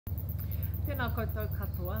Tēnā koutou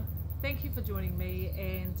katoa. Thank you for joining me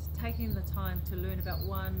and taking the time to learn about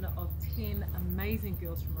one of 10 amazing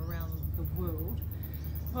girls from around the world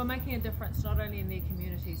who are making a difference not only in their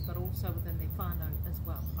communities but also within their whānau as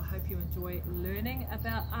well. I hope you enjoy learning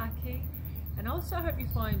about Akhi, and I also hope you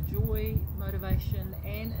find joy, motivation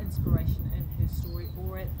and inspiration in her story,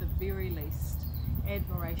 or at the very least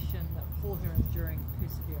admiration for her enduring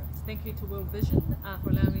perseverance. Thank you to World Vision for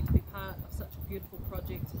allowing me to be part of such a beautiful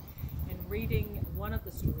project and reading one of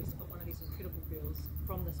the stories of one of these incredible girls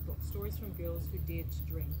from this book, Stories from Girls Who Dared to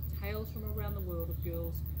Dream, tales from around the world of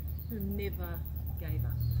girls who never gave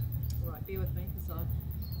up. Right, bear with me because I've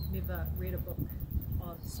never read a book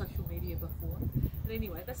on social media before. But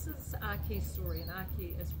anyway, this is Akhi's story, and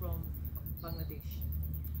Akhi is from Bangladesh.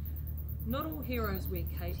 Not all heroes wear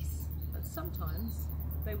capes, but sometimes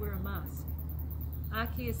they wear a mask.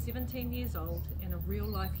 Akhi is 17 years old and a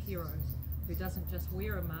real-life hero who doesn't just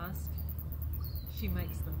wear a mask, she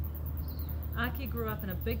makes them. Akhi grew up in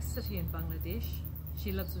a big city in Bangladesh.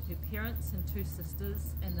 She lives with her parents and two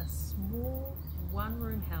sisters in a small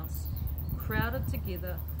one-room house crowded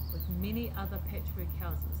together with many other patchwork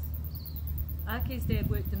houses. Akhi's dad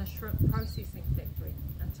worked in a shrimp processing factory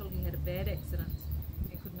until he had a bad accident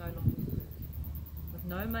and could no longer work. With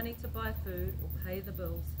no money to buy food or pay the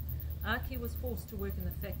bills, Akhi was forced to work in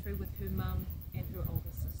the factory with her mum and her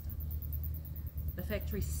older sister. The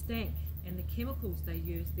factory stank, and the chemicals they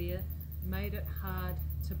used there made it hard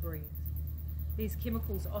to breathe. These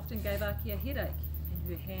chemicals often gave Akhi a headache, and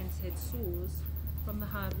her hands had sores from the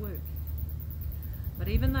hard work. But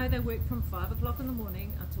even though they worked from 5 o'clock in the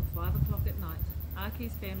morning until 5 o'clock at night,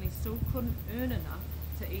 Akhi's family still couldn't earn enough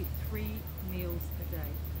to eat 3 meals a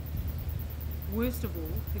day. Worst of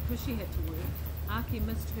all, because she had to work, Akhi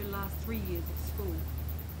missed her last 3 years of school.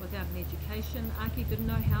 Without an education, Akhi didn't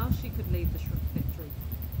know how she could leave the shrimp factory,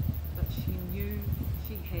 but she knew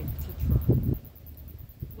she had to try.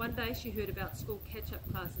 One day she heard about school catch-up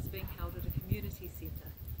classes being held at a community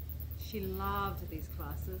centre. She loved these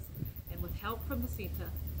classes, and with help from the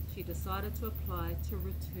centre, she decided to apply to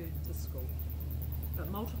return to school. But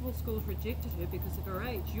multiple schools rejected her because of her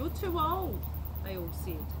age. "You're too old," they all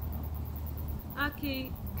said.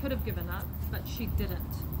 Akhi could have given up, but she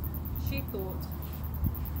didn't. She thought,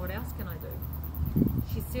 what else can I do?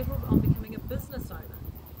 She settled on becoming a business owner.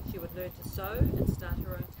 She would learn to sew and start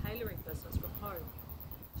her own tailoring business from home.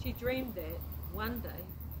 She dreamed that one day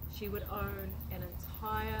she would own an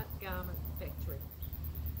entire garment factory.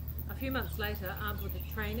 A few months later, armed with a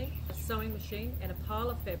training, a sewing machine and a pile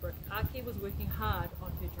of fabric, Akhi was working hard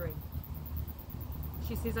on her dream.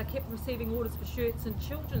 She says, "I kept receiving orders for shirts and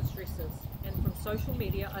children's dresses, and from social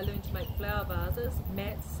media I learned to make flower vases,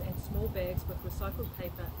 mats and small bags with recycled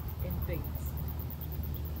paper and beads."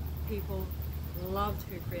 People loved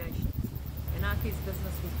her creations, and Akhi's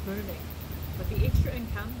business was booming. With the extra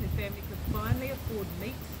income, her family could finally afford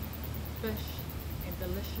meat, fish and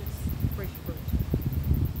delicious fresh fruit.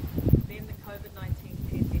 Then the COVID-19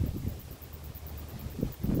 pandemic hit.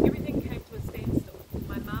 Everything came to a standstill.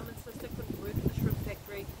 My mum and sister couldn't work in the shrimp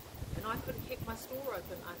factory, and I couldn't keep my store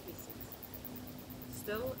open, Akhi says.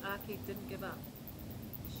 Still, Akhi didn't give up.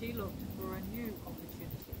 She looked for a new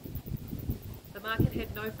opportunity. The market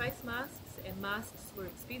had no face masks, and masks were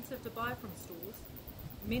expensive to buy from stores.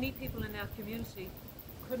 Many people in our community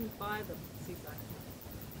couldn't buy them, says Akhi.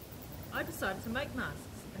 I decided to make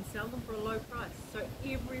masks and sell them for a low price so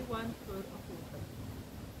everyone could afford them.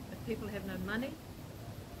 If people have no money,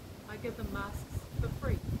 I give them masks for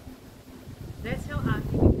free. That's how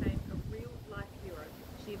Akhi became a real-life hero.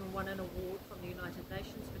 She even won an award from the United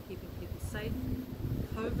Nations for keeping people safe from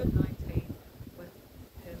COVID-19 with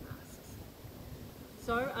her masks.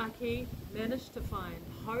 So Akhi managed to find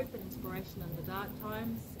hope and inspiration in the dark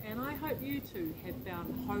times, and I hope you too have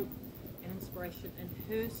found hope and inspiration in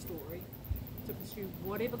her story to pursue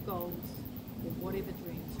whatever goals or whatever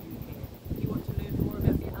dreams you have. If you want to learn more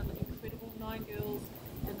about the other incredible 9 girls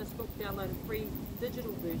in this book, download a free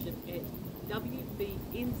digital version at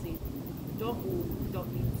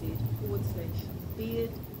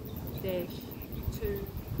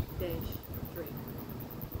wbnz.org.nz/beard-to-dream.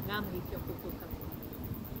 Ngā mihi kia koutou katoa.